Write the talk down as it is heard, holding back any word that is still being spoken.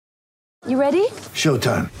You ready?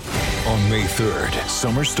 Showtime. On May 3rd,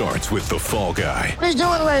 summer starts with The Fall Guy. Let's do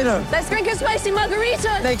it later. Let's drink a spicy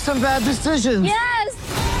margarita. Make some bad decisions. Yes!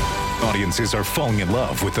 Audiences are falling in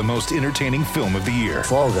love with the most entertaining film of the year.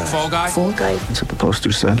 Fall Guy. Fall Guy? Fall guy. That's what the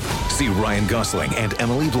poster said. See Ryan Gosling and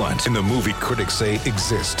Emily Blunt in the movie critics say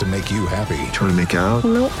exists to make you happy. Trying to make it out?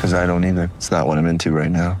 Nope. Because I don't either. It's not what I'm into right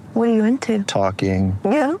now. What are you into? Talking.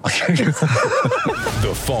 Yeah.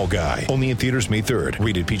 The Fall Guy. Only in theaters May 3rd.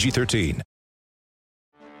 Rated PG-13.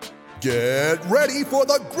 Get ready for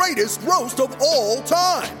the greatest roast of all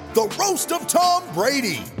time, the Roast of Tom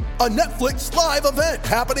Brady, a Netflix live event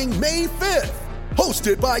happening May 5th.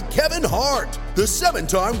 Hosted by Kevin Hart, the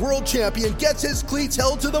 7-time world champion gets his cleats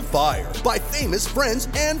held to the fire by famous friends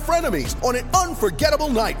and frenemies on an unforgettable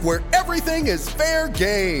night where everything is fair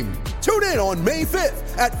game. Tune in on May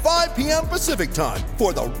 5th at 5 p.m. Pacific time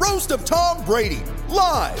for the Roast of Tom Brady,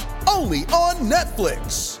 live only on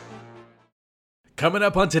Netflix. Coming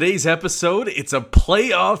up on today's episode, it's a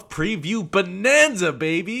playoff preview bonanza,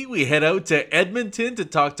 baby. We head out to Edmonton to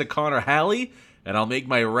talk to Connor Halley, and I'll make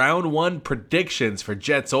my round one predictions for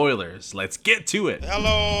Jets Oilers. Let's get to it.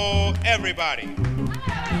 Hello, everybody.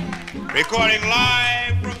 Recording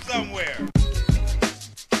live from somewhere.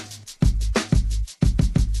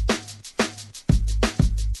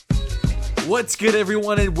 What's good,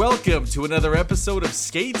 everyone, and welcome to another episode of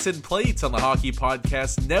Skates and Plates on the Hockey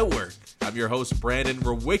Podcast Network. I'm your host, Brandon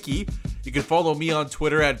Rowicki. You can follow me on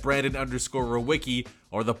Twitter at Brandon_Rowicki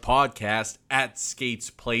or the podcast at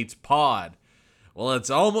Skates Plates Pod. Well,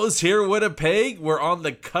 it's almost here, Winnipeg. We're on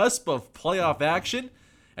the cusp of playoff action,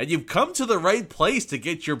 and you've come to the right place to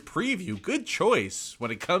get your preview. Good choice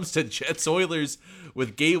when it comes to Jets Oilers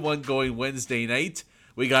with Game 1 going Wednesday night.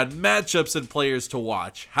 We got matchups and players to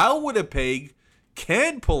watch, how Winnipeg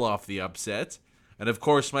can pull off the upset, and of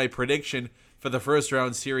course my prediction for the first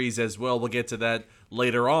round series as well. We'll get to that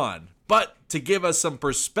later on. But to give us some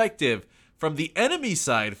perspective from the enemy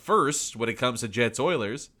side first when it comes to Jets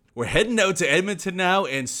Oilers, we're heading out to Edmonton now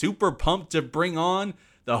and super pumped to bring on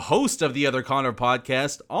the host of the Other Connor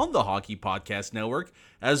podcast on the Hockey Podcast Network,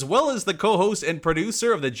 as well as the co-host and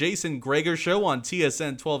producer of the Jason Gregor Show on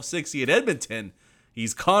TSN 1260 in Edmonton.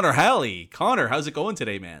 He's Connor Halley. Connor, how's it going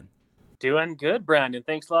today, man? Doing good, Brandon.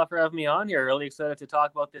 Thanks a lot for having me on here. Really excited to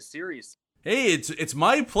talk about this series. Hey, it's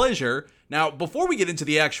my pleasure. Now, before we get into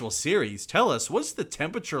the actual series, tell us, what's the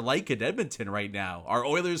temperature like in Edmonton right now? Are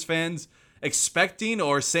Oilers fans expecting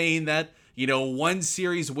or saying that, one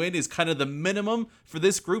series win is kind of the minimum for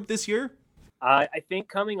this group this year? I think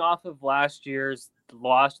coming off of last year's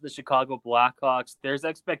loss to the Chicago Blackhawks, there's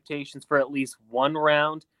expectations for at least one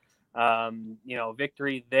round.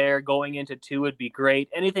 Victory there. Going into 2 would be great.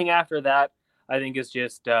 Anything after that, I think, is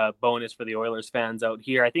just bonus for the Oilers fans out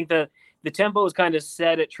here. I think the tempo is kind of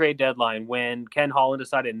set at trade deadline when Ken Holland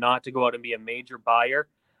decided not to go out and be a major buyer.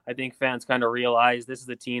 I think fans kind of realize this is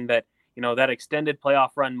a team that, that extended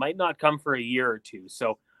playoff run might not come for a year or two.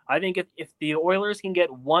 So I think if the Oilers can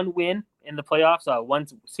get one win in the playoffs, one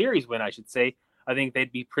series win, I should say, I think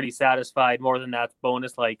they'd be pretty satisfied. More than that's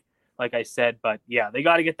bonus, like I said. But yeah, they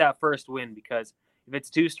got to get that first win, because if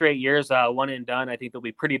it's 2 straight years, one and done, I think they'll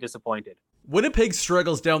be pretty disappointed. Winnipeg's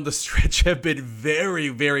struggles down the stretch have been very,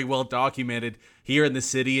 very well documented here in the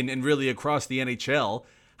city and really across the NHL.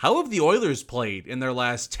 How have the Oilers played in their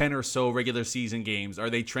last 10 or so regular season games? Are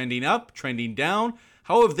they trending up, trending down?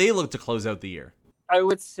 How have they looked to close out the year? I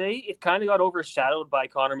would say it kind of got overshadowed by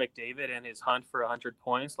Connor McDavid and his hunt for 100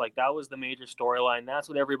 points. Like, that was the major storyline. That's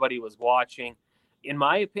what everybody was watching. In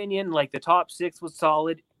my opinion, the top 6 was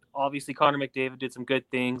solid. Obviously, Connor McDavid did some good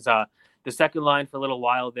things. The second line for a little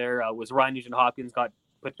while there was Ryan Nugent-Hopkins got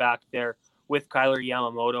put back there with Kyler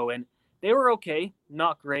Yamamoto, and they were okay,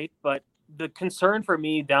 not great. But the concern for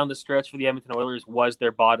me down the stretch for the Edmonton Oilers was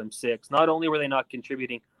their bottom 6. Not only were they not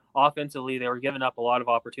contributing offensively, they were giving up a lot of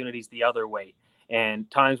opportunities the other way,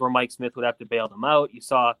 and times where Mike Smith would have to bail them out. You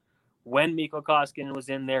saw when Mikko Koskinen was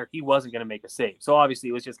in there, he wasn't going to make a save. So obviously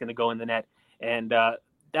it was just going to go in the net, and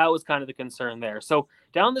that was kind of the concern there. So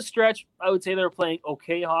down the stretch, I would say they were playing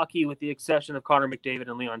okay hockey, with the exception of Connor McDavid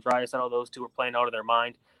and Leon Draisaitl. Those two were playing out of their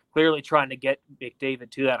mind, clearly trying to get McDavid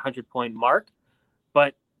to that 100-point mark,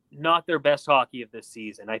 but not their best hockey of this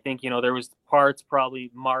season. I think, there was parts,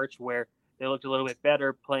 probably March, where they looked a little bit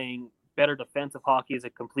better, playing better defensive hockey as a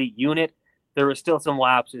complete unit. There were still some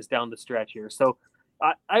lapses down the stretch here. So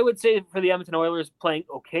I would say for the Edmonton Oilers, playing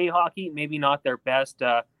okay hockey, maybe not their best.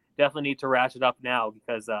 Definitely need to ratchet up now,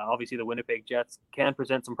 because obviously the Winnipeg Jets can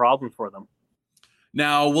present some problems for them.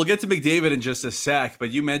 Now, we'll get to McDavid in just a sec,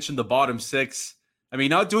 but you mentioned the bottom 6. I mean,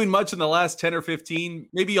 not doing much in the last 10 or 15,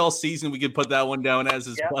 maybe all season we could put that one down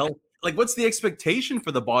as well. Like, what's the expectation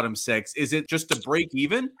for the bottom six? Is it just to break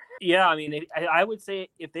even? Yeah, I mean, I would say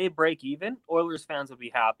if they break even, Oilers fans would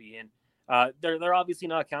be happy. And they're obviously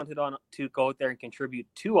not counted on to go out there and contribute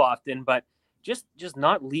too often, but just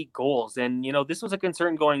not leak goals. And, this was a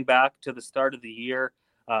concern going back to the start of the year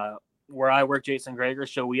where I work Jason Gregor's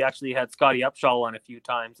show. We actually had Scotty Upshaw on a few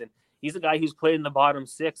times, and he's a guy who's played in the bottom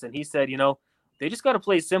six. And he said, they just got to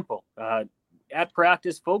play simple. At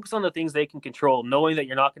practice, focus on the things they can control, knowing that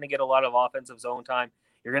you're not going to get a lot of offensive zone time.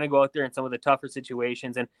 You're going to go out there in some of the tougher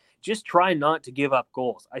situations and just try not to give up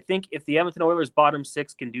goals. I think if the Edmonton Oilers bottom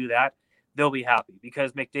six can do that, they'll be happy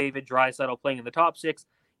because McDavid, Draisaitl playing in the top six,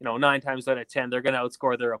 9 times out of 10, they're going to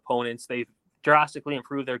outscore their opponents. They've drastically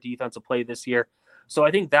improved their defensive play this year. So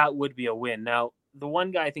I think that would be a win. Now, the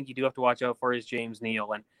one guy I think you do have to watch out for is James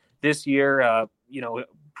Neal. And this year,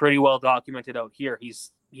 pretty well documented out here.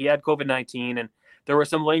 He had COVID-19 and there were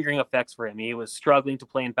some lingering effects for him. He was struggling to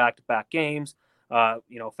play in back-to-back games,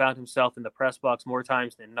 found himself in the press box more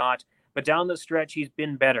times than not. But down the stretch, he's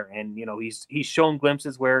been better. And, he's shown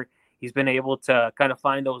glimpses where he's been able to kind of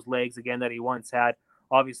find those legs again that he once had.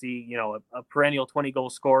 Obviously, a perennial 20-goal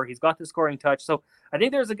scorer. He's got the scoring touch. So I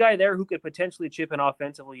think there's a guy there who could potentially chip in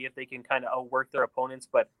offensively if they can kind of outwork their opponents.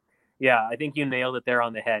 But, yeah, I think you nailed it there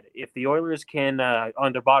on the head. If the Oilers can,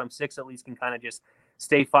 on their bottom six at least, can kind of just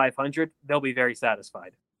stay 500, they'll be very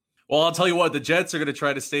satisfied. Well, I'll tell you what, the Jets are going to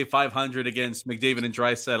try to stay 500 against McDavid and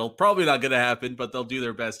Draisaitl. Probably not going to happen, but they'll do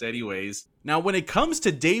their best anyways. Now, when it comes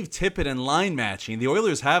to Dave Tippett and line matching, the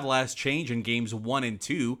Oilers have last change in games 1 and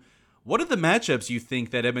 2. What are the matchups you think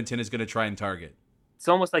that Edmonton is going to try and target? It's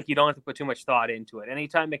almost like you don't have to put too much thought into it.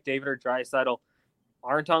 Anytime McDavid or Draisaitl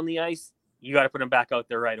aren't on the ice, you got to put them back out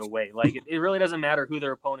there right away. Like it really doesn't matter who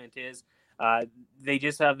their opponent is. They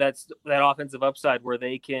just have that offensive upside where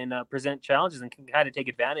they can present challenges and can kind of take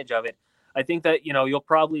advantage of it. I think that, you'll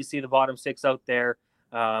probably see the bottom six out there,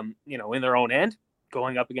 in their own end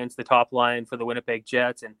going up against the top line for the Winnipeg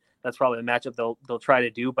Jets. And that's probably the matchup they'll try to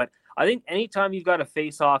do. But I think anytime you've got a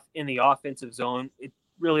face off in the offensive zone, it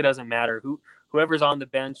really doesn't matter whoever's on the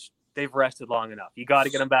bench. They've rested long enough. You got to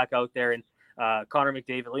get them back out there. And Connor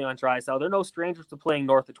McDavid, Leon Draisaitl, they're no strangers to playing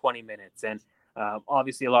north of 20 minutes. And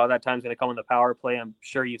obviously, a lot of that time is going to come on the power play. I'm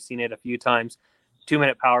sure you've seen it a few times.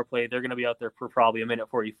 2-minute power play, they're going to be out there for probably a minute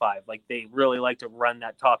 45. Like, they really like to run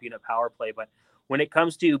that top unit power play. But when it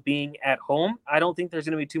comes to being at home, I don't think there's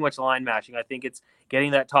going to be too much line matching. I think it's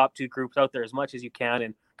getting that top two groups out there as much as you can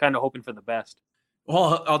and kind of hoping for the best.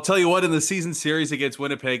 Well, I'll tell you what, in the season series against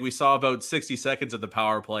Winnipeg, we saw about 60 seconds of the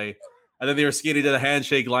power play. And then they were skating to the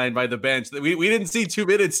handshake line by the bench. We didn't see 2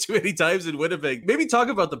 minutes too many times in Winnipeg. Maybe talk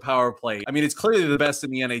about the power play. I mean, it's clearly the best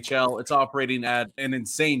in the NHL. It's operating at an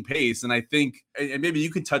insane pace. And I think, and maybe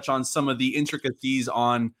you could touch on some of the intricacies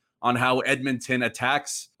on how Edmonton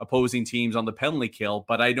attacks opposing teams on the penalty kill.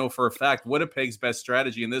 But I know for a fact Winnipeg's best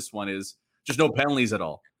strategy in this one is just no penalties at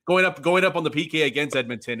all. Going up on the PK against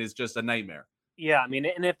Edmonton is just a nightmare. Yeah, I mean,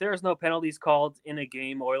 and if there's no penalties called in a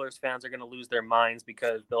game, Oilers fans are going to lose their minds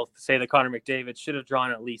because they'll say that Connor McDavid should have drawn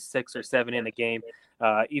at least 6 or 7 in a game.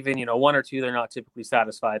 Even, 1 or 2 they're not typically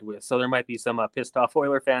satisfied with. So there might be some pissed off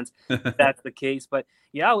Oiler fans if that's the case. But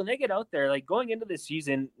yeah, when they get out there, like going into the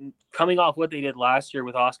season, coming off what they did last year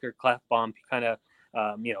with Oscar Klefbom kind of,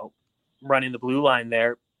 running the blue line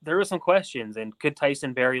there were some questions. And could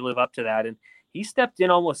Tyson Barrie live up to that? And he stepped in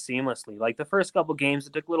almost seamlessly. Like the first couple games,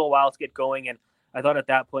 it took a little while to get going. And I thought at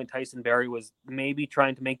that point, Tyson Barrie was maybe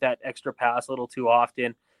trying to make that extra pass a little too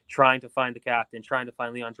often, trying to find the captain, trying to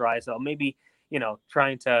find Leon Draisaitl, maybe,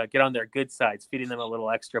 trying to get on their good sides, feeding them a little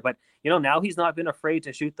extra. But, now he's not been afraid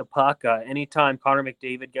to shoot the puck. Anytime Connor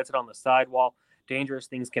McDavid gets it on the sidewall, dangerous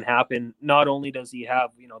things can happen. Not only does he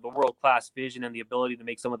have, the world-class vision and the ability to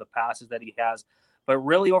make some of the passes that he has, but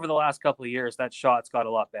really over the last couple of years, that shot's got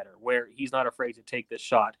a lot better, where he's not afraid to take this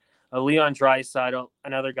shot. Leon Draisaitl,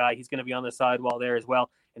 another guy, he's going to be on the sidewall there as well.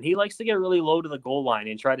 And he likes to get really low to the goal line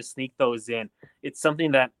and try to sneak those in. It's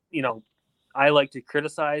something that, I like to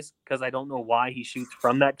criticize because I don't know why he shoots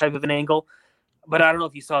from that type of an angle. But I don't know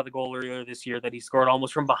if you saw the goal earlier this year that he scored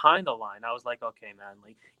almost from behind the line. I was like, okay, man,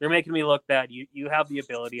 like you're making me look bad. You have the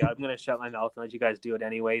ability. I'm going to shut my mouth and let you guys do it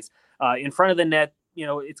anyways. In front of the net,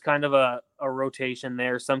 it's kind of a rotation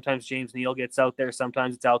there. Sometimes James Neal gets out there.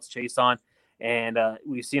 Sometimes it's Alex Chiasson. And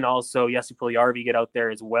we've seen also Jesse Puljujarvi get out there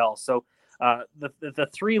as well. So the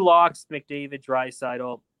 3 locks, McDavid,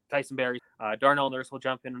 Draisaitl, Tyson Barrie, Darnell Nurse will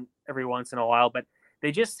jump in every once in a while, but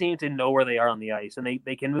they just seem to know where they are on the ice, and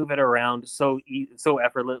they can move it around so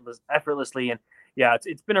effortlessly. And yeah,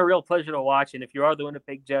 it's been a real pleasure to watch. And if you are the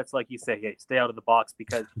Winnipeg Jets, like you say, hey, stay out of the box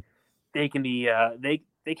because they can be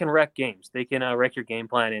they can wreck games. They can wreck your game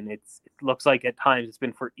plan, and it looks like at times it's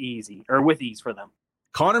been with ease for them.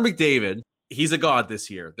 Connor McDavid, he's a god this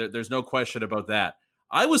year. There's no question about that.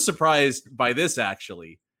 I was surprised by this,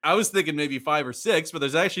 actually. I was thinking maybe 5 or 6, but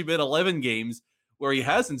there's actually been 11 games where he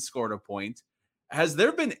hasn't scored a point. Has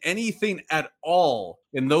there been anything at all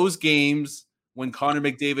in those games when Connor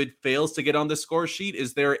McDavid fails to get on the score sheet?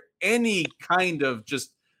 Is there any kind of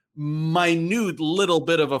just minute little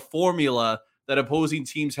bit of a formula that opposing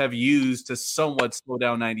teams have used to somewhat slow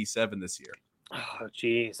down 97 this year? Oh,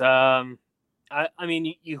 geez. I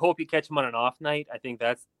mean, you hope you catch him on an off night. I think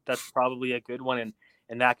that's probably a good one,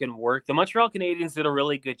 and that can work. The Montreal Canadiens did a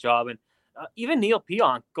really good job, and even Neil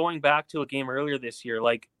Pionk, going back to a game earlier this year,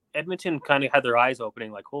 like Edmonton kind of had their eyes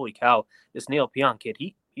opening, like, holy cow, this Neil Pionk kid,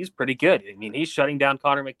 he's pretty good. I mean, he's shutting down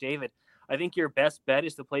Connor McDavid. I think your best bet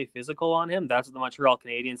is to play physical on him. That's what the Montreal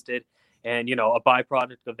Canadiens did. And, a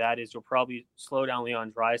byproduct of that is you'll probably slow down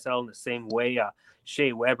Leon Draisaitl in the same way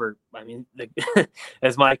Shea Weber. I mean,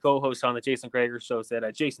 as my co-host on the Jason Gregor show said,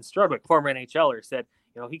 Jason Strudwick, former NHLer, said,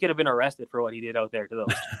 he could have been arrested for what he did out there to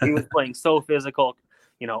those. He was playing so physical,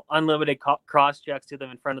 unlimited cross checks to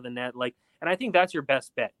them in front of the net. And I think that's your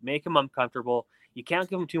best bet. Make him uncomfortable. You can't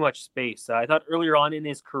give him too much space. I thought earlier on in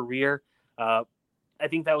his career, I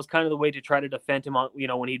think that was kind of the way to try to defend him on,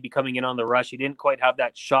 when he'd be coming in on the rush. He didn't quite have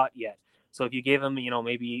that shot yet. So if you gave him,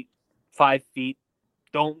 maybe 5 feet,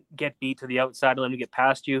 don't get beat to the outside, let him get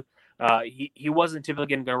past you. He wasn't typically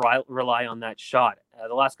going to rely on that shot.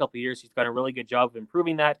 The last couple of years, he's done a really good job of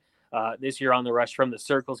improving that. This year on the rush from the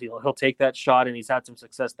circles, he'll take that shot, and he's had some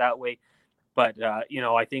success that way. But,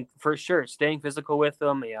 I think for sure, staying physical with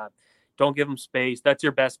him, don't give him space. That's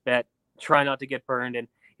your best bet. Try not to get burned. And,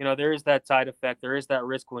 there is that side effect. There is that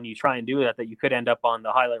risk when you try and do that you could end up on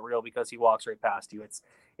the highlight reel because he walks right past you.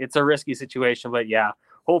 It's a risky situation, but yeah,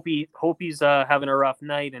 hope he's having a rough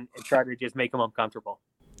night and try to just make him uncomfortable.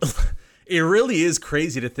 It really is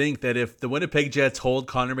crazy to think that if the Winnipeg Jets hold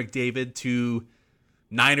Connor McDavid to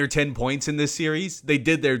 9 or 10 points in this series, they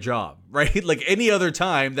did their job, right? Like any other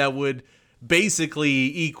time, that would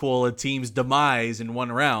basically equal a team's demise in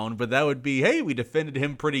one round, but that would be, hey, we defended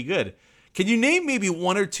him pretty good. Can you name maybe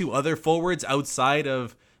 1 or 2 other forwards outside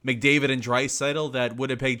of McDavid and Draisaitl that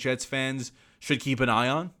Winnipeg Jets fans should keep an eye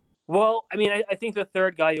on? Well, I mean, I think the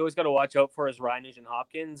third guy you always got to watch out for is Ryan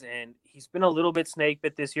Nugent-Hopkins, and he's been a little bit snake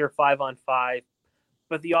bit this year, 5-on-5,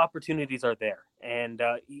 but the opportunities are there, and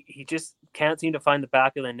he just can't seem to find the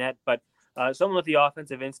back of the net. But someone with the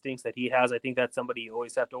offensive instincts that he has, I think that's somebody you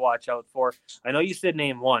always have to watch out for. I know you said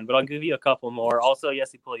name 1, but I'll give you a couple more. Also,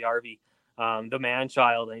 Jesse Puljujarvi, the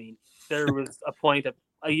man-child. I mean, there was a point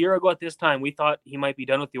a year ago at this time, we thought he might be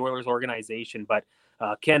done with the Oilers organization, but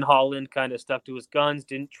Ken Holland kind of stuck to his guns,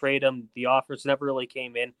 didn't trade him. The offers never really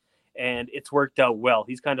came in, and it's worked out well.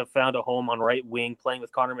 He's kind of found a home on right wing, playing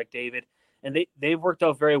with Connor McDavid, and they've worked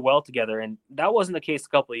out very well together, and that wasn't the case a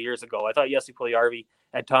couple of years ago. I thought Jesse Puljujarvi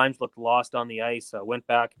at times looked lost on the ice, went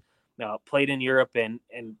back, played in Europe, and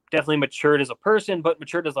definitely matured as a person, but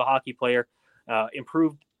matured as a hockey player,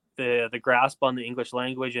 improved the grasp on the English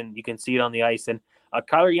language, and you can see it on the ice. And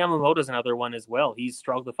Kailer Yamamoto is another one as well. He's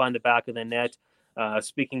struggled to find the back of the net.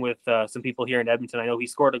 Speaking with some people here in Edmonton, I know he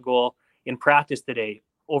scored a goal in practice today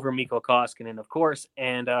over Mikko Koskinen, of course,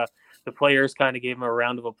 and the players kind of gave him a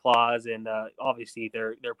round of applause, and obviously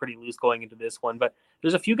they're pretty loose going into this one. But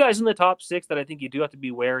there's a few guys in the top 6 that I think you do have to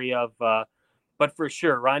be wary of. But for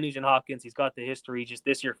sure, Ryan Nugent-Hopkins, he's got the history. Just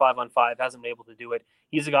this year, 5-on-5, hasn't been able to do it.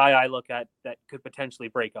 He's a guy I look at that could potentially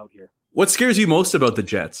break out here. What scares you most about the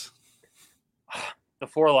Jets? The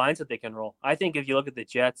 4 lines that they can roll. I think if you look at the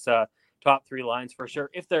Jets' top 3 lines, for sure,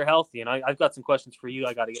 if they're healthy, and I've got some questions for you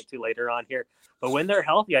I got to get to later on here, but when they're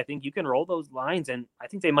healthy, I think you can roll those lines, and I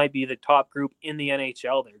think they might be the top group in the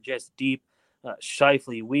NHL. They're just deep.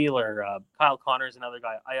 Scheifele, Wheeler, Kyle Connor is another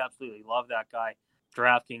guy. I absolutely love that guy.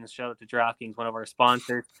 DraftKings, shout out to DraftKings, one of our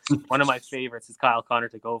sponsors. One of my favorites is Kyle Connor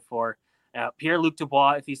to go for. Pierre-Luc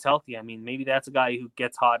Dubois, if he's healthy, I mean, maybe that's a guy who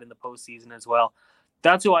gets hot in the postseason as well.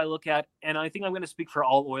 That's who I look at, and I think I'm going to speak for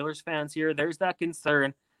all Oilers fans here. There's that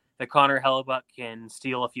concern that Connor Hellebuyck can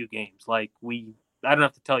steal a few games. I don't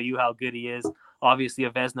have to tell you how good he is. Obviously, a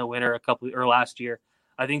Vezina winner last year.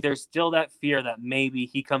 I think there's still that fear that maybe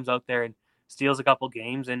he comes out there and steals a couple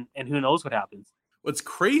games, and who knows what happens. What's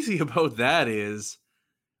crazy about that is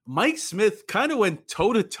Mike Smith kind of went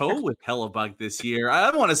toe-to-toe with Hellebuyck this year. I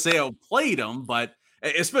don't want to say outplayed him, but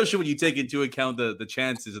especially when you take into account the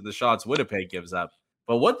chances and the shots Winnipeg gives up.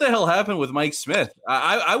 But what the hell happened with Mike Smith?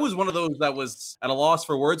 I was one of those that was at a loss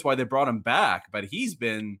for words why they brought him back, but he's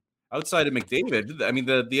been, outside of McDavid, I mean,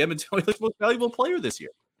 the Edmonton Oilers' most valuable player this year.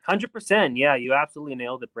 100%. Yeah, you absolutely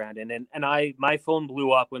nailed it, Brandon. And my phone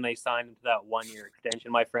blew up when they signed him to that 1-year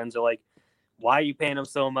extension. My friends are like, why are you paying him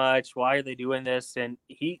so much? Why are they doing this? And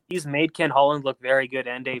he's made Ken Holland look very good,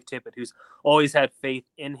 and Dave Tippett, who's always had faith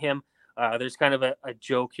in him. There's kind of a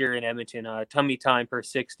joke here in Edmonton, tummy time per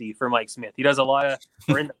 60 for Mike Smith. He does a lot of,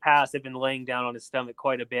 or in the past, they've been laying down on his stomach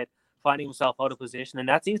quite a bit, finding himself out of position. And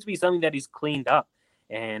that seems to be something that he's cleaned up.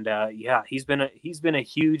 And he's been a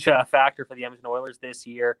huge factor for the Edmonton Oilers this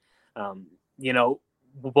year.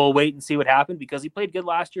 We'll wait and see what happened, because he played good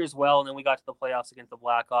last year as well. And then we got to the playoffs against the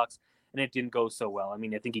Blackhawks, and it didn't go so well. I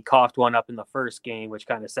mean, I think he coughed one up in the first game, which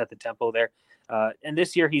kind of set the tempo there. And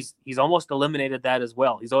this year he's almost eliminated that as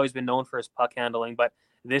well. He's always been known for his puck handling, but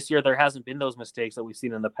this year there hasn't been those mistakes that we've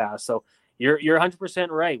seen in the past. So you're 100%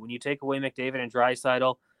 right. When you take away McDavid and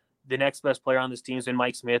Draisaitl, the next best player on this team has been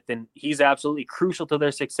Mike Smith, and he's absolutely crucial to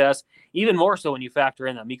their success, even more so when you factor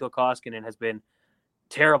in that Mikko Koskinen has been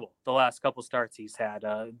terrible the last couple starts he's had.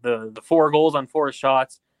 The 4 goals on 4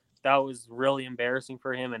 shots, that was really embarrassing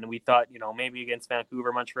for him, and we thought, maybe against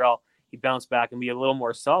Vancouver, Montreal, he'd bounce back and be a little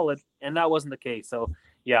more solid, and that wasn't the case. So,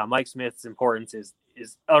 yeah, Mike Smith's importance is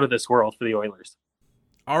out of this world for the Oilers.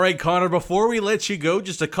 All right, Connor, before we let you go,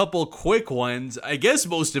 just a couple quick ones. I guess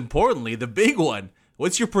most importantly, the big one.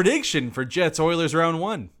 What's your prediction for Jets-Oilers round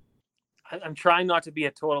 1? I'm trying not to be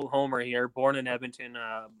a total homer here. Born in Edmonton,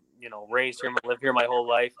 raised here, lived here my whole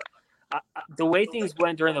life. The way things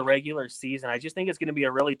went during the regular season, I just think it's going to be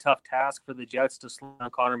a really tough task for the Jets to slow down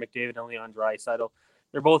Connor McDavid and Leon Draisaitl.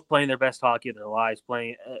 They're both playing their best hockey of their lives,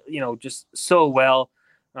 playing, just so well.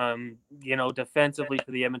 Defensively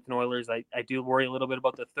for the Edmonton Oilers, I do worry a little bit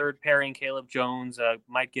about the third pairing. Caleb Jones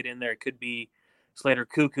might get in there. It could be Slater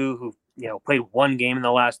Cuckoo, who played 1 game in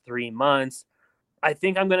the last 3 months. I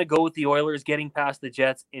think I'm going to go with the Oilers getting past the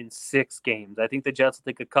Jets in 6 games. I think the Jets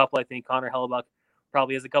will take a couple. I think Connor Hellebuyck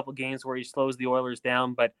probably has a couple games where he slows the Oilers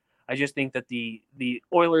down, but I just think that the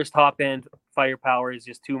Oilers' top-end firepower is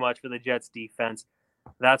just too much for the Jets' defense.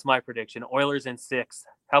 That's my prediction. Oilers in 6.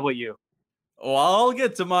 How about you? Well, I'll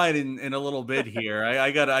get to mine in a little bit here.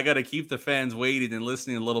 I gotta keep the fans waiting and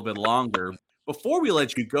listening a little bit longer. Before we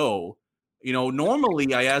let you go,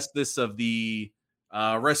 normally I ask this of the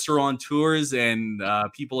restaurateurs and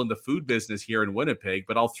people in the food business here in Winnipeg,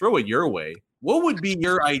 but I'll throw it your way. What would be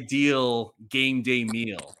your ideal game day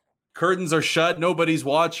meal? Curtains are shut, nobody's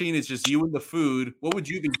watching, it's just you and the food. What would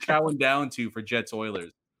you be chowing down to for Jets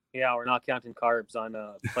Oilers? Yeah, we're not counting carbs on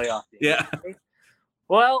playoff days. Yeah.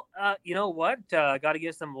 Well, you know what? Got to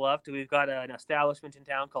give some love to. We've got an establishment in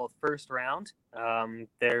town called First Round.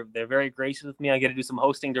 They're very gracious with me. I get to do some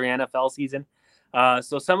hosting during NFL season.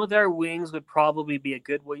 So some of their wings would probably be a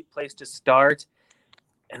good place to start.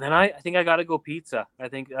 And then I think I got to go pizza. I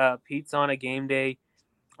think pizza on a game day.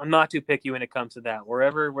 I'm not too picky when it comes to that.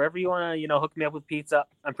 Wherever you want to, hook me up with pizza,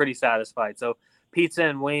 I'm pretty satisfied. So pizza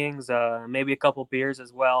and wings, maybe a couple beers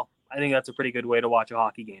as well. I think that's a pretty good way to watch a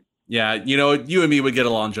hockey game. Yeah, you and me would get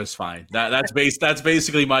along just fine. That's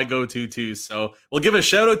basically my go-to too. So we'll give a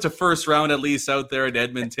shout out to First Round, at least out there in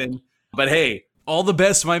Edmonton. But hey, all the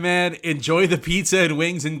best, my man. Enjoy the pizza and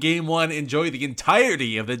wings in Game 1. Enjoy the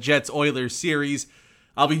entirety of the Jets-Oilers series.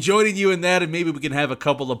 I'll be joining you in that, and maybe we can have a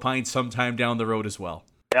couple of pints sometime down the road as well.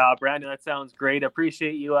 Yeah, Brandon, that sounds great. I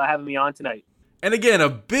appreciate you having me on tonight. And again, a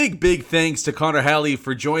big thanks to Connor Halley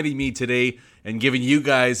for joining me today and giving you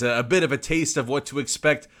guys a bit of a taste of what to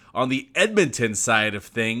expect on the Edmonton side of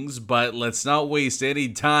things. But let's not waste any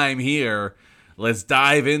time here. Let's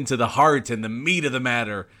dive into the heart and the meat of the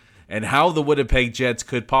matter and how the Winnipeg Jets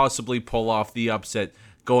could possibly pull off the upset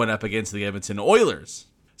going up against the Edmonton Oilers.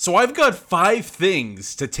 So I've got 5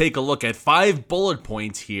 things to take a look at, 5 bullet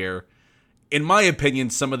points here. In my opinion,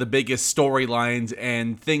 some of the biggest storylines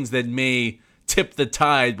and things that may tip the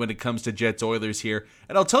tide when it comes to Jets Oilers here.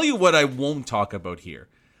 And I'll tell you what I won't talk about here.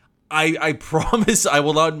 I promise I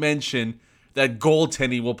will not mention that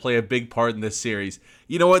goaltending will play a big part in this series.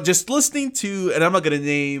 You know what? Just listening to, and I'm not going to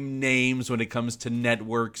name names when it comes to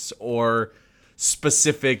networks or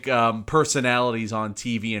specific personalities on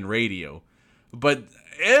TV and radio, but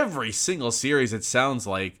every single series it sounds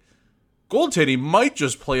like goaltending might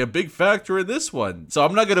just play a big factor in this one. So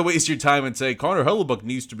I'm not going to waste your time and say Connor Hellebuyck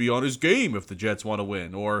needs to be on his game if the Jets want to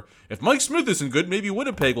win. Or if Mike Smith isn't good, maybe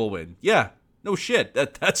Winnipeg will win. Yeah, no shit.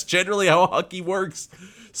 That's generally how hockey works.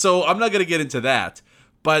 So I'm not going to get into that.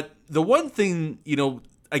 But the one thing,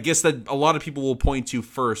 I guess that a lot of people will point to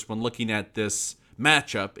first when looking at this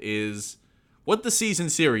matchup is what the season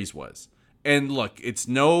series was. And look, it's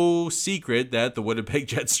no secret that the Winnipeg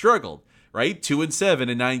Jets struggled, right? 2-7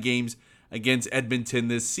 in 9 games against Edmonton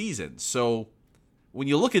this season. So when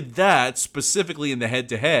you look at that, specifically in the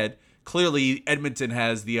head-to-head, clearly Edmonton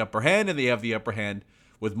has the upper hand, and they have the upper hand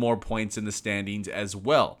with more points in the standings as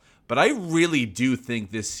well. But I really do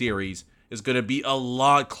think this series is going to be a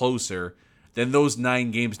lot closer than those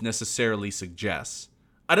 9 games necessarily suggest.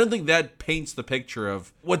 I don't think that paints the picture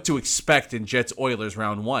of what to expect in Jets-Oilers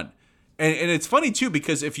round 1. And it's funny, too,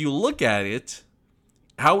 because if you look at it,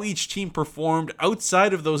 how each team performed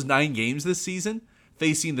outside of those 9 games this season,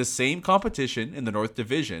 facing the same competition in the North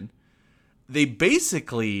Division, they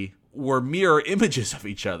basically were mirror images of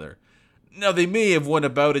each other. Now, they may have won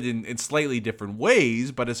about it in slightly different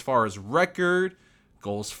ways, but as far as record,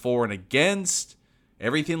 goals for and against,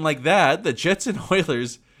 everything like that, the Jets and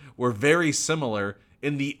Oilers were very similar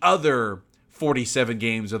in the other 47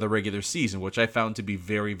 games of the regular season, which I found to be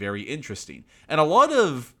very, very interesting. And a lot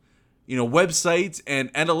of, websites and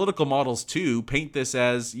analytical models too paint this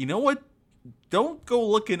as, you know what? Don't go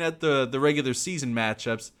looking at the regular season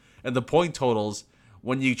matchups and the point totals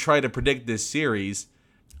when you try to predict this series.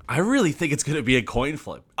 I really think it's going to be a coin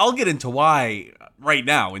flip. I'll get into why right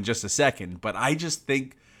now in just a second, but I just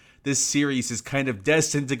think this series is kind of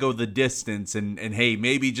destined to go the distance, and hey,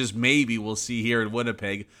 maybe, just maybe, we'll see here in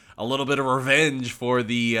Winnipeg a little bit of revenge for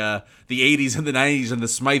the 80s and the 90s and the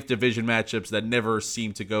Smythe division matchups that never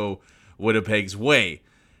seem to go Winnipeg's way.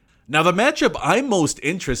 Now, the matchup I'm most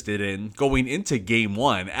interested in going into Game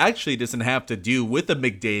 1 actually doesn't have to do with a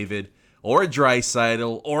McDavid or a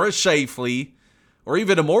Draisaitl or a Scheifele or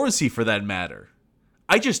even a Morrissey for that matter.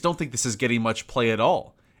 I just don't think this is getting much play at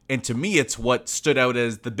all. And to me, it's what stood out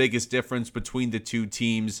as the biggest difference between the two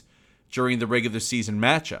teams during the regular season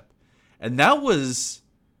matchup. And that was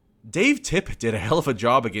Dave Tippett did a hell of a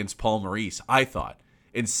job against Paul Maurice, I thought,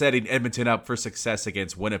 in setting Edmonton up for success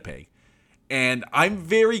against Winnipeg. And I'm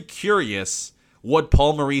very curious what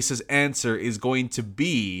Paul Maurice's answer is going to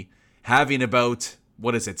be, having about,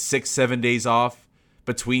 6-7 days off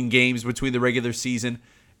between games, between the regular season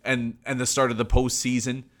and the start of the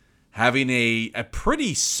postseason. Having a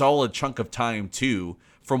pretty solid chunk of time, too,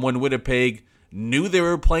 from when Winnipeg knew they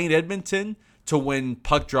were playing Edmonton to when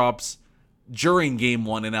puck drops during Game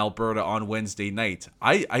 1 in Alberta on Wednesday night.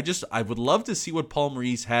 I would love to see what Paul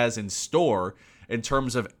Maurice has in store in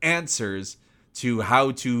terms of answers to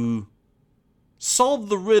how to solve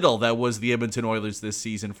the riddle that was the Edmonton Oilers this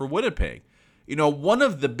season for Winnipeg. One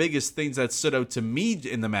of the biggest things that stood out to me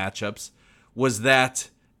in the matchups was that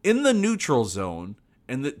in the neutral zone,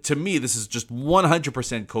 and to me, this is just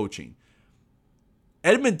 100% coaching,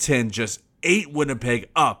 Edmonton just ate Winnipeg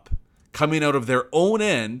up, coming out of their own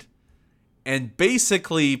end and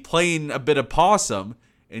basically playing a bit of possum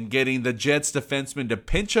and getting the Jets defenseman to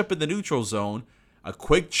pinch up in the neutral zone, a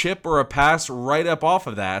quick chip or a pass right up off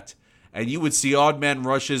of that, and you would see odd man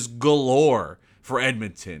rushes galore for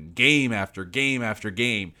Edmonton, game after game after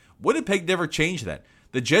game. Winnipeg never changed that.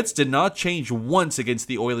 The Jets did not change once against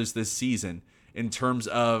the Oilers this season in terms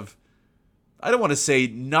of, I don't want to say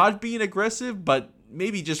not being aggressive, but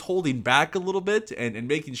maybe just holding back a little bit and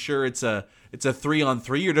making sure it's a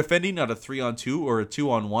 3-on-3 you're defending, not a 3-on-2 or a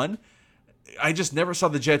 2-on-1. I just never saw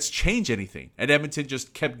the Jets change anything, and Edmonton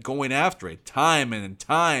just kept going after it time and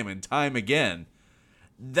time and time again.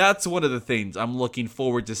 That's one of the things I'm looking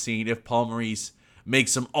forward to seeing if Paul Maurice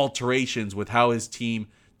makes some alterations with how his team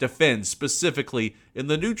defends, specifically in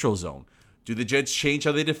the neutral zone. Do the Jets change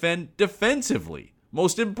how they defend defensively?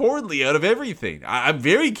 Most importantly, out of everything, I'm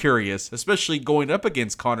very curious, especially going up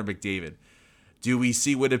against Connor McDavid. Do we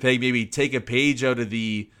see Winnipeg maybe take a page out of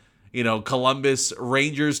the, Columbus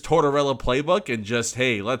Rangers Tortorella playbook and just,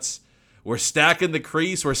 hey, we're stacking the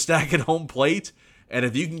crease, we're stacking home plate, and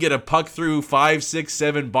if you can get a puck through 5, 6,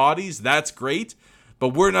 7 bodies, that's great.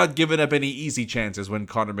 But we're not giving up any easy chances when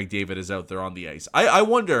Connor McDavid is out there on the ice. I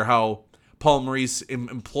wonder how Paul Maurice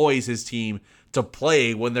employs his team to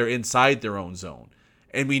play when they're inside their own zone.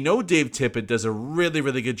 And we know Dave Tippett does a really,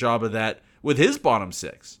 really good job of that with his bottom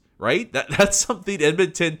six, right? That's something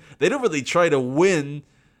Edmonton, they don't really try to win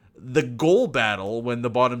the goal battle when the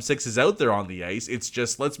bottom six is out there on the ice. It's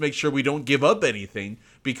just, let's make sure we don't give up anything,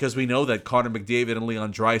 because we know that Connor McDavid and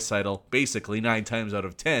Leon Draisaitl, basically 9 times out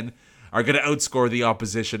of 10, are going to outscore the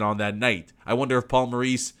opposition on that night. I wonder if Paul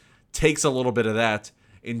Maurice takes a little bit of that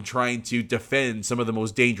in trying to defend some of the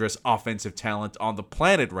most dangerous offensive talent on the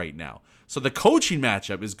planet right now. So the coaching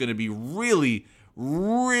matchup is going to be really,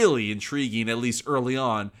 really intriguing, at least early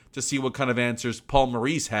on, to see what kind of answers Paul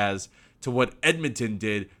Maurice has to what Edmonton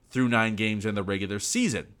did through 9 games in the regular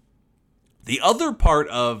season. The other part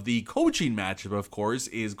of the coaching matchup, of course,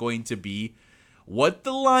 is going to be what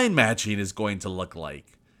the line matching is going to look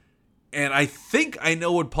like. And I think I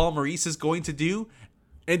know what Paul Maurice is going to do.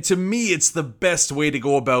 And to me, it's the best way to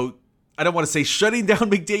go about, I don't want to say shutting down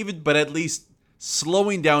McDavid, but at least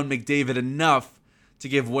slowing down McDavid enough to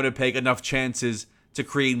give Winnipeg enough chances to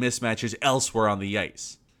create mismatches elsewhere on the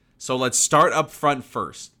ice. So let's start up front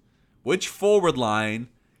first. Which forward line,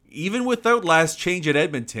 even without last change at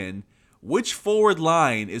Edmonton, which forward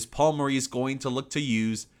line is Paul Maurice going to look to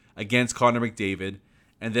use against Connor McDavid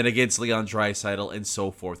and then against Leon Draisaitl and so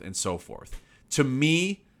forth and so forth? To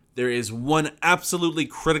me, there is one absolutely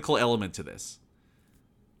critical element to this.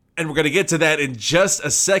 And we're going to get to that in just a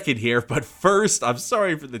second here. But first, I'm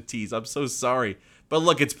sorry for the tease. I'm so sorry. But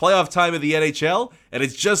look, it's playoff time in the NHL, and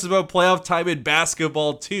it's just about playoff time in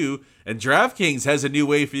basketball too. And DraftKings has a new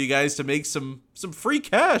way for you guys to make some free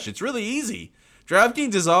cash. It's really easy.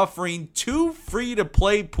 DraftKings is offering 2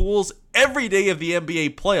 free-to-play pools every day of the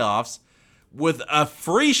NBA playoffs with a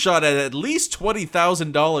free shot at least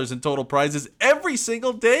 $20,000 in total prizes every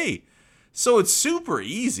single day. So it's super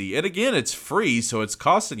easy. And again, it's free, so it's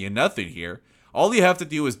costing you nothing here. All you have to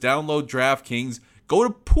do is download DraftKings, go to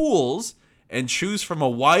pools, and choose from a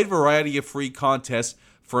wide variety of free contests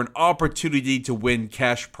for an opportunity to win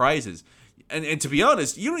cash prizes. And to be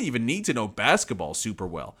honest, you don't even need to know basketball super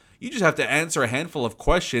well. You just have to answer a handful of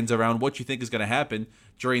questions around what you think is going to happen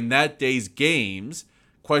during that day's games.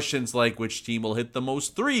 Questions like which team will hit the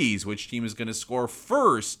most threes, which team is going to score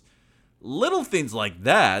first, little things like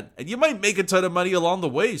that. And you might make a ton of money along the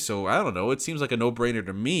way, so I don't know, it seems like a no-brainer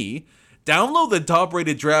to me. Download the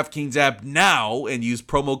top-rated DraftKings app now and use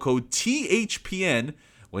promo code THPN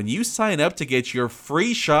when you sign up to get your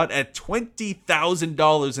free shot at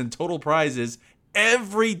 $20,000 in total prizes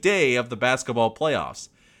every day of the basketball playoffs.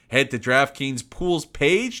 Head to DraftKings Pools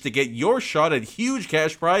page to get your shot at huge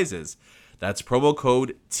cash prizes. That's promo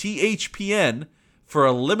code THPN for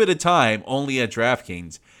a limited time only at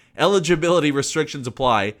DraftKings. Eligibility restrictions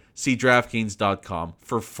apply. See DraftKings.com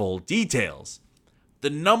for full details. The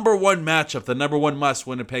number one matchup, the number one must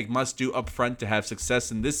Winnipeg must do up front to have success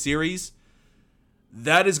in this series,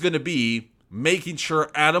 that is going to be making sure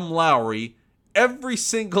Adam Lowry, every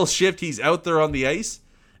single shift he's out there on the ice,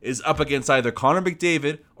 is up against either Connor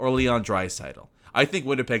McDavid or Leon Draisaitl. I think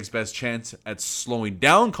Winnipeg's best chance at slowing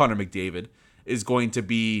down Connor McDavid is going to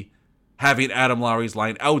be having Adam Lowry's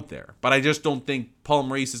line out there. But I just don't think Paul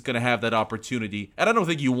Maurice is going to have that opportunity. And I don't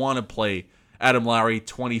think you want to play Adam Lowry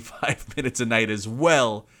 25 minutes a night as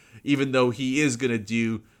well, even though he is going to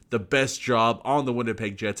do the best job on the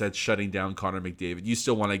Winnipeg Jets at shutting down Connor McDavid. You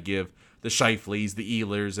still want to give the Scheifele's, the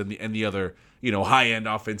Ehlers, and the other, high-end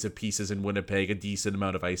offensive pieces in Winnipeg a decent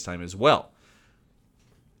amount of ice time as well.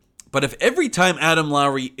 But if every time Adam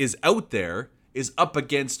Lowry is out there is up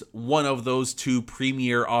against one of those two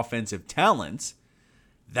premier offensive talents,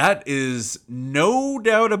 that is no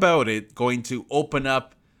doubt about it going to open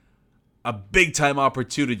up a big-time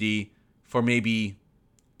opportunity for maybe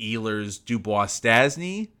Ehlers, Dubois,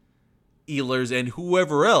 Stastny, Ehlers, and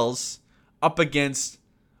whoever else up against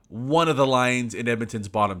one of the lines in Edmonton's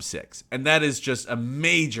bottom six. And that is just a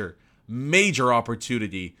major, major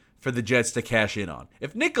opportunity for the Jets to cash in on.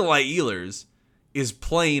 If Nikolai Ehlers is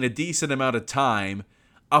playing a decent amount of time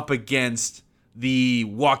up against the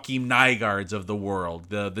Joakim Nygaards of the world,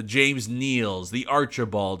 the James Neals, the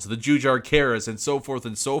Archibalds, the Jujhar Kharas, and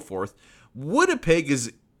so forth, Winnipeg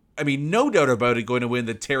is, no doubt about it, going to win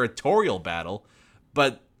the territorial battle,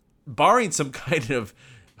 but barring some kind of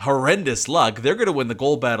horrendous luck, they're going to win the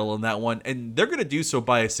goal battle in that one, and they're going to do so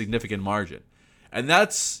by a significant margin. And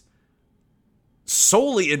that's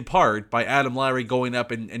solely in part by Adam Lowry going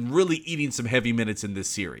up and really eating some heavy minutes in this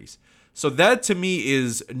series. So that to me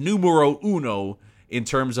is numero uno in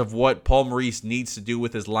terms of what Paul Maurice needs to do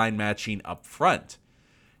with his line matching up front.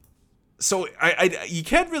 So you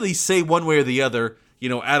can't really say one way or the other,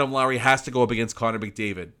 Adam Lowry has to go up against Connor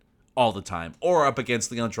McDavid all the time or up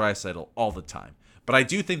against Leon Draisaitl all the time. But I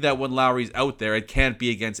do think that when Lowry's out there, it can't be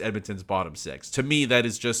against Edmonton's bottom six. To me, that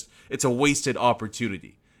is it's a wasted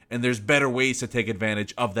opportunity. And there's better ways to take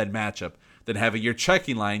advantage of that matchup than having your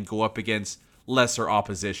checking line go up against lesser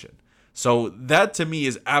opposition. So that to me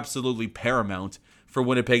is absolutely paramount for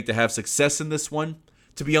Winnipeg to have success in this one.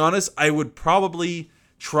 To be honest, I would probably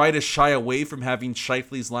try to shy away from having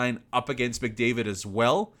Scheifele's line up against McDavid as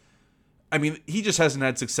well. He just hasn't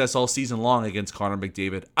had success all season long against Connor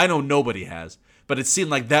McDavid. I know nobody has, but it seemed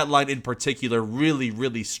like that line in particular really,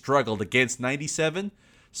 really struggled against 97.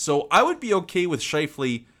 So I would be okay with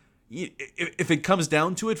Scheifele, if it comes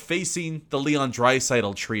down to it, facing the Leon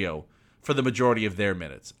Draisaitl trio for the majority of their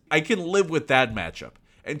minutes. I can live with that matchup.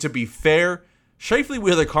 And to be fair, Scheifele,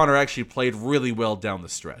 Wheeler, Connor actually played really well down the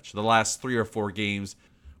stretch. The last 3 or 4 games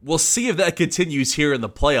We'll see if that continues here in the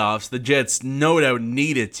playoffs. The Jets no doubt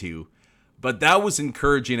needed to. But that was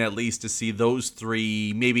encouraging at least to see those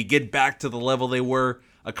three maybe get back to the level they were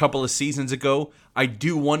a couple of seasons ago. I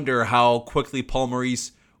do wonder how quickly Paul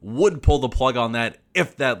Maurice would pull the plug on that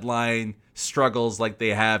if that line struggles like they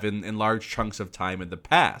have in large chunks of time in the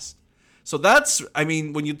past. So that's, I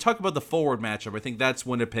mean, when you talk about the forward matchup, I think that's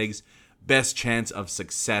Winnipeg's best chance of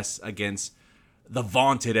success against the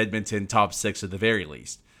vaunted Edmonton top six at the very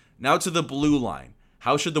least. Now to the blue line.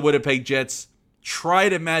 How should the Winnipeg Jets try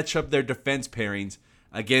to match up their defense pairings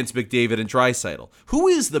against McDavid and Draisaitl? Who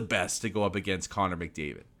is the best to go up against Connor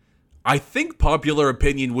McDavid? I think popular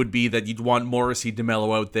opinion would be that you'd want Morrissey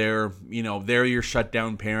DeMello out there. You know, they're your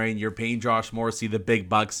shutdown pairing. You're paying Josh Morrissey the big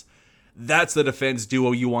bucks. That's the defense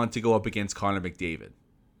duo you want to go up against Connor McDavid.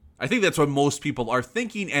 I think that's what most people are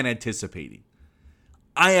thinking and anticipating.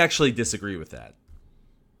 I actually disagree with that.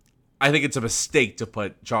 I think it's a mistake to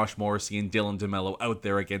put Josh Morrissey and Dylan DeMello out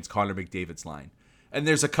there against Connor McDavid's line. And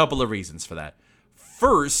there's a couple of reasons for that.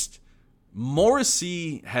 First,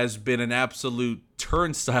 Morrissey has been an absolute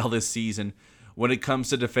turnstile this season when it comes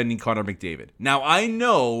to defending Connor McDavid. Now, I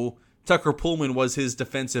know Tucker Pullman was his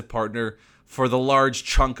defensive partner for the large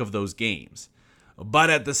chunk of those games. But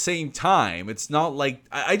at the same time, it's not like,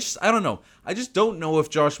 I don't know. I just don't know if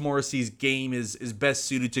Josh Morrissey's game is best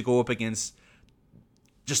suited to go up against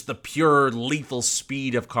just the pure lethal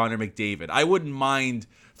speed of Connor McDavid. I wouldn't mind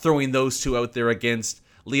throwing those two out there against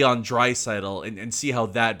Leon Draisaitl and see how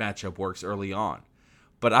that matchup works early on.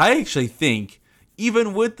 But I actually think,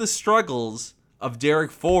 even with the struggles of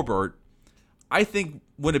Derek Forbort, I think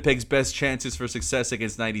Winnipeg's best chances for success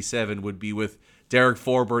against 97 would be with Derek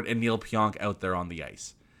Forbort and Neil Pionk out there on the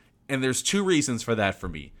ice. And there's two reasons for that for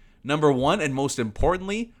me. Number one, and most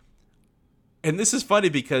importantly, and this is funny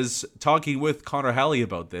because talking with Connor Halley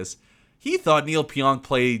about this, he thought Neil Pionk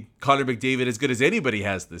played Connor McDavid as good as anybody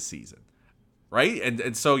has this season. Right?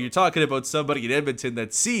 And so you're talking about somebody in Edmonton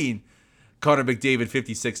that's seen Connor McDavid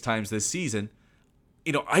 56 times this season.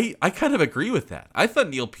 You know, I kind of agree with that. I thought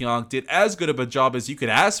Neil Pionk did as good of a job as you could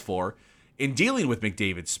ask for in dealing with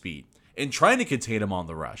McDavid's speed and trying to contain him on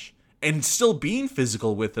the rush and still being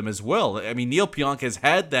physical with him as well. I mean, Neil Pionk has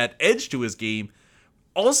had that edge to his game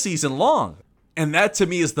all season long. And that to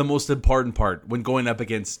me is the most important part when going up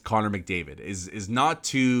against Connor McDavid is not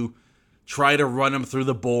to try to run him through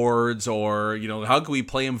the boards or, you know, how can we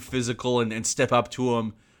play him physical and step up to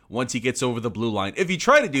him once he gets over the blue line. If you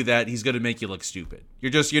try to do that, he's going to make you look stupid.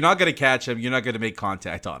 You're not going to catch him. You're not going to make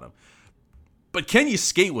contact on him. But can you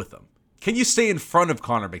skate with him? Can you stay in front of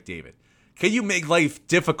Connor McDavid? Can you make life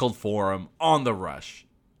difficult for him on the rush,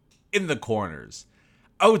 in the corners,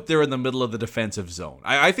 out there in the middle of the defensive zone?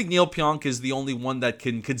 I think Neil Pionk is the only one that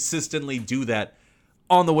can consistently do that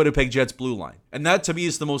on the Winnipeg Jets blue line. And that to me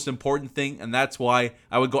is the most important thing, and that's why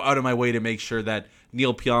I would go out of my way to make sure that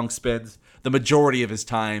Neil Pionk spends the majority of his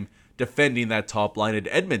time defending that top line at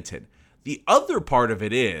Edmonton. The other part of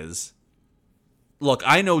it is, look,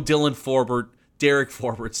 I know Derek Forbort,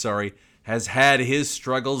 has had his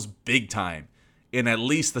struggles big time in at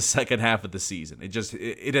least the second half of the season.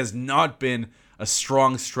 It has not been a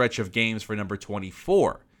strong stretch of games for number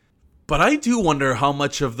 24. But I do wonder how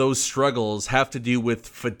much of those struggles have to do with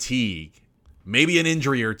fatigue. Maybe an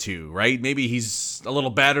injury or two, right? Maybe he's a little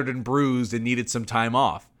battered and bruised and needed some time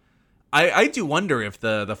off. I do wonder if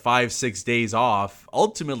the 5-6 days off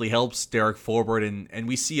ultimately helps Derek Forbort and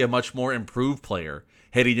we see a much more improved player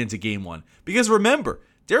heading into game one. Because remember,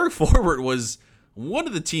 Derek Forbort was one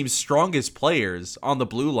of the team's strongest players on the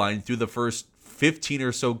blue line through the first 15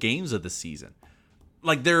 or so games of the season.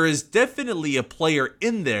 Like, there is definitely a player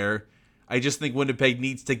in there. I just think Winnipeg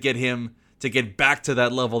needs to get him to get back to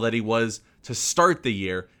that level that he was to start the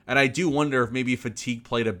year. And I do wonder if maybe fatigue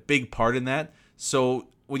played a big part in that. So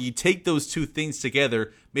when you take those two things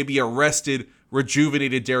together, maybe a rested,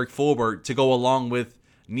 rejuvenated Derek Forbort to go along with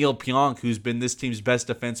Neil Pionk, who's been this team's best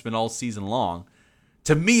defenseman all season long.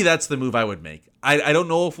 To me, that's the move I would make. I don't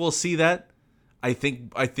know if we'll see that. I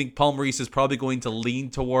think Paul Maurice is probably going to lean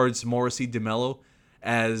towards Morrissey DeMello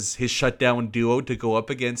as his shutdown duo to go up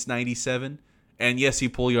against 97 and Jesse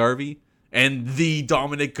Puljujarvi and the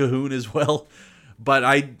Dominic Cahoon as well. But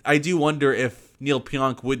I do wonder if Neil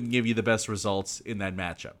Pionk wouldn't give you the best results in that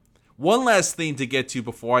matchup. One last thing to get to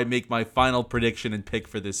before I make my final prediction and pick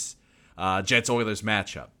for this Jets-Oilers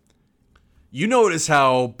matchup. You notice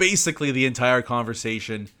how basically the entire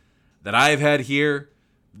conversation that I've had here,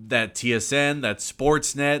 that TSN, that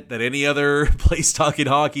Sportsnet, that any other place talking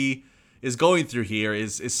hockey is going through here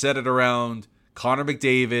is centered around Connor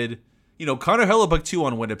McDavid, Connor Hellebuyck too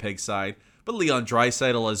on Winnipeg's side, but Leon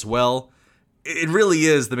Draisaitl as well. it really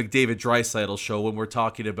is the McDavid-Draisaitl show when we're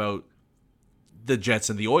talking about the Jets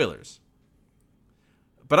and the Oilers.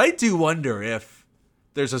 But I do wonder if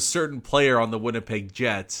there's a certain player on the Winnipeg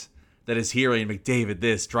Jets that is hearing McDavid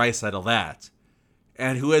this, Draisaitl that,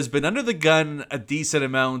 and who has been under the gun a decent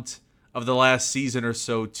amount of the last season or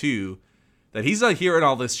so too, that he's not hearing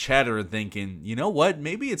all this chatter and thinking, you know what,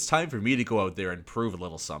 maybe it's time for me to go out there and prove a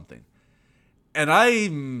little something. And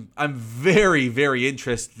I'm very, very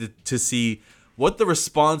interested to see what the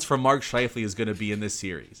response from Mark Scheifele is going to be in this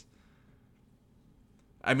series.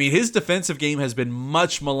 I mean, his defensive game has been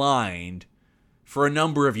much maligned for a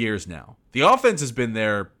number of years now. The offense has been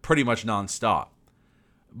there pretty much nonstop.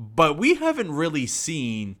 But we haven't really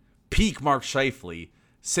seen peak Mark Scheifele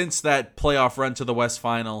since that playoff run to the West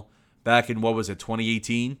Final back in,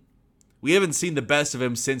 2018? We haven't seen the best of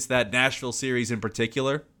him since that Nashville series in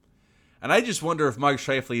particular. And I just wonder if Mark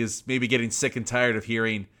Scheifele is maybe getting sick and tired of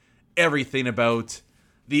hearing everything about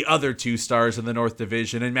the other two stars in the North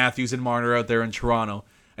Division and Matthews and Marner out there in Toronto.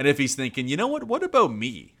 And if he's thinking, you know what about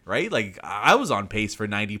me, right? Like, I was on pace for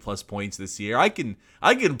 90-plus points this year. I can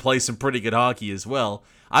play some pretty good hockey as well.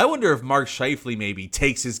 I wonder if Mark Scheifele maybe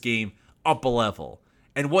takes his game up a level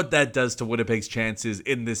and what that does to Winnipeg's chances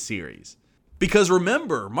in this series. Because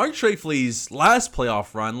remember, Mark Scheifele's last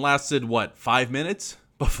playoff run lasted, 5 minutes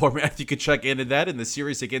before Matthew Tkachuk ended that in the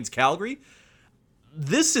series against Calgary?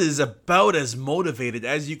 This is about as motivated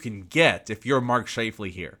as you can get if you're Mark Scheifele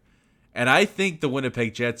here. And I think the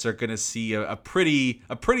Winnipeg Jets are going to see a pretty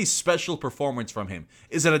special performance from him.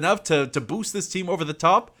 Is it enough to boost this team over the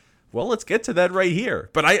top? Well, let's get to that right here.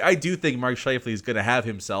 But I do think Mark Scheifele is going to have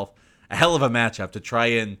himself a hell of a matchup to try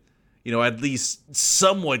and, at least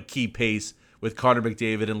somewhat keep pace with Connor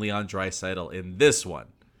McDavid and Leon Draisaitl in this one.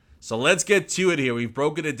 So let's get to it here. We've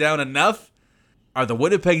broken it down enough. Are the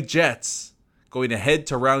Winnipeg Jets going to head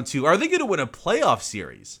to round 2? Are they going to win a playoff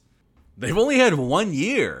series? They've only had 1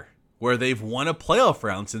 year where they've won a playoff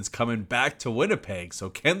round since coming back to Winnipeg. So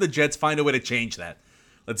can the Jets find a way to change that?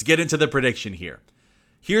 Let's get into the prediction here.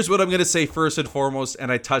 Here's what I'm going to say first and foremost,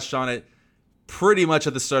 and I touched on it pretty much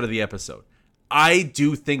at the start of the episode. I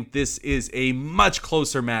do think this is a much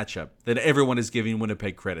closer matchup than everyone is giving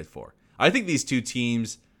Winnipeg credit for. I think these two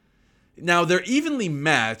teams, now they're evenly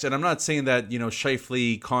matched, and I'm not saying that,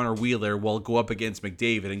 Scheifele, Connor Wheeler will go up against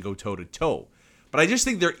McDavid and go toe-to-toe. But I just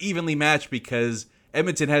think they're evenly matched because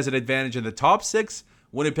Edmonton has an advantage in the top 6.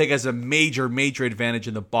 Winnipeg has a major, major advantage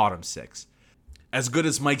in the bottom 6. As good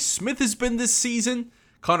as Mike Smith has been this season,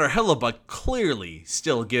 Connor Hellebuyck clearly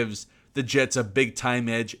still gives the Jets a big-time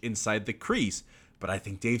edge inside the crease. But I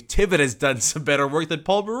think Dave Tippett has done some better work than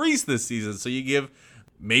Paul Maurice this season. So you give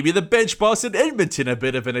maybe the bench boss in Edmonton a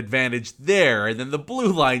bit of an advantage there. And then the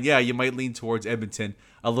blue line, you might lean towards Edmonton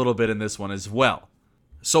a little bit in this one as well.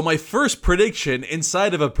 So my first prediction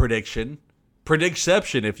inside of a prediction,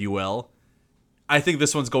 predictception if you will, I think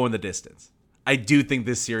this one's going the distance. I do think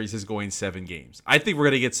this series is going 7 games. I think we're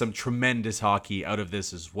going to get some tremendous hockey out of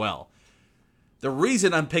this as well. The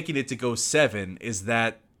reason I'm picking it to go 7 is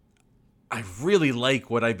that I really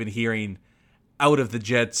like what I've been hearing out of the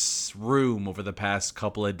Jets' room over the past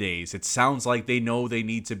couple of days. It sounds like they know they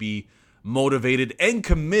need to be motivated and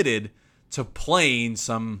committed to playing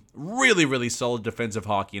some really, really solid defensive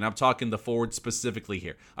hockey. And I'm talking the forwards specifically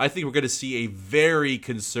here. I think we're going to see a very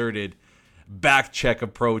concerted back check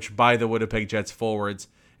approach by the Winnipeg Jets forwards.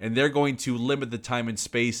 And they're going to limit the time and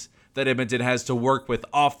space that Edmonton has to work with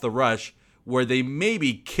off the rush, where they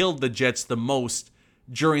maybe killed the Jets the most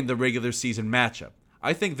during the regular season matchup.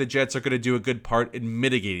 I think the Jets are going to do a good part in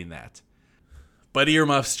mitigating that. But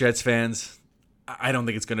earmuffs, Jets fans, I don't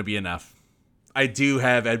think it's going to be enough. I do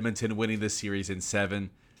have Edmonton winning this series in 7.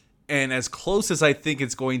 And as close as I think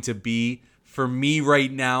it's going to be, for me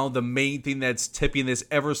right now, the main thing that's tipping this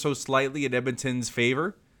ever so slightly in Edmonton's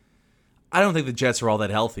favor, I don't think the Jets are all that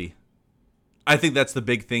healthy. I think that's the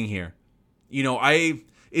big thing here.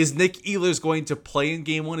 Is Nick Ehlers going to play in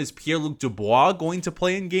Game 1? Is Pierre-Luc Dubois going to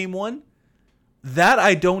play in Game 1? That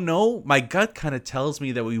I don't know. My gut kind of tells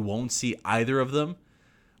me that we won't see either of them.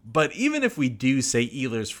 But even if we do say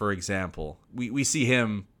Ehlers, for example, we see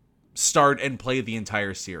him start and play the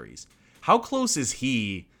entire series. How close is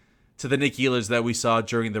he to the Nick Ehlers that we saw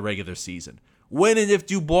during the regular season? When and if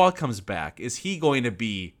Dubois comes back, is he going to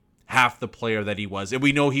be half the player that he was? And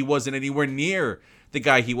we know he wasn't anywhere near the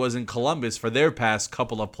guy he was in Columbus for their past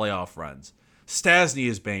couple of playoff runs. Stastny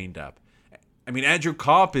is banged up. I mean, Andrew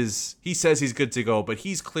Kopp he says he's good to go, but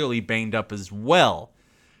he's clearly banged up as well.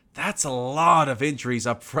 That's a lot of injuries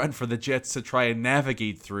up front for the Jets to try and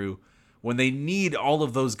navigate through when they need all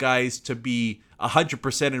of those guys to be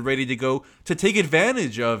 100% and ready to go to take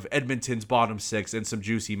advantage of Edmonton's bottom six and some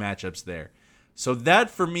juicy matchups there. So that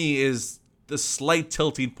for me is the slight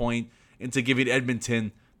tilting point into giving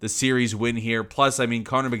Edmonton the series win here. Plus, I mean,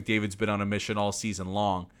 Connor McDavid's been on a mission all season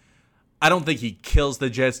long. I don't think he kills the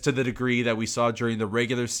Jets to the degree that we saw during the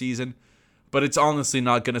regular season, but it's honestly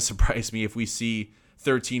not going to surprise me if we see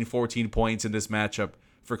 13, 14 points in this matchup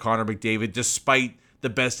for Connor McDavid, despite the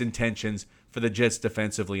best intentions for the Jets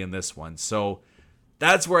defensively in this one. So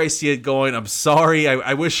that's where I see it going. I'm sorry.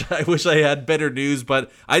 I wish I had better news,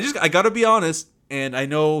 but I got to be honest, and I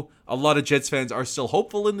know a lot of Jets fans are still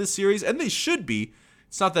hopeful in this series, and they should be.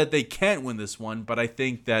 It's not that they can't win this one, but I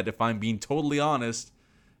think that if I'm being totally honest,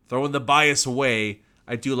 throwing the bias away,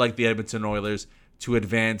 I do like the Edmonton Oilers to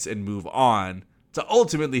advance and move on to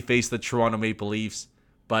ultimately face the Toronto Maple Leafs.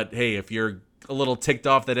 But hey, if you're a little ticked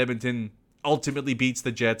off that Edmonton ultimately beats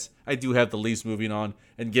the Jets, I do have the Leafs moving on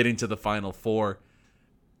and getting to the Final Four,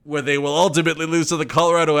 where they will ultimately lose to the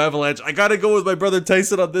Colorado Avalanche. I gotta go with my brother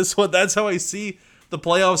Tyson on this one. That's how I see the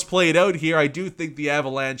playoffs played out here. I do think the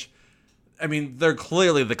Avalanche, I mean, they're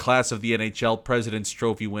clearly the class of the NHL President's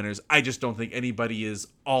Trophy winners. I just don't think anybody is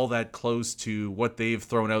all that close to what they've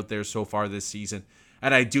thrown out there so far this season.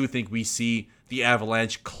 And I do think we see the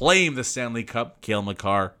Avalanche claim the Stanley Cup. Cale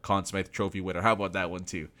Makar, Conn Smythe Trophy winner. How about that one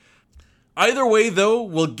too? Either way, though,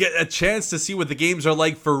 we'll get a chance to see what the games are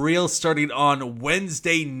like for real starting on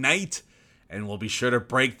Wednesday night. And we'll be sure to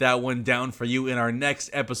break that one down for you in our next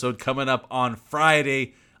episode coming up on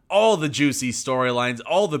Friday. All the juicy storylines,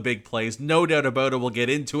 all the big plays, no doubt about it, we'll get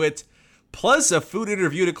into it. Plus a food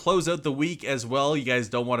interview to close out the week as well. You guys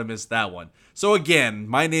don't want to miss that one. So again,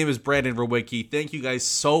 my name is Brandon Rowicki. Thank you guys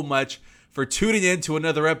so much for tuning in to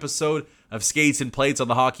another episode of Skates and Plates on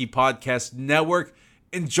the Hockey Podcast Network.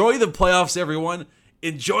 Enjoy the playoffs, everyone.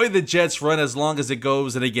 Enjoy the Jets run as long as it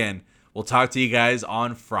goes. And again, we'll talk to you guys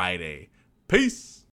on Friday. Peace.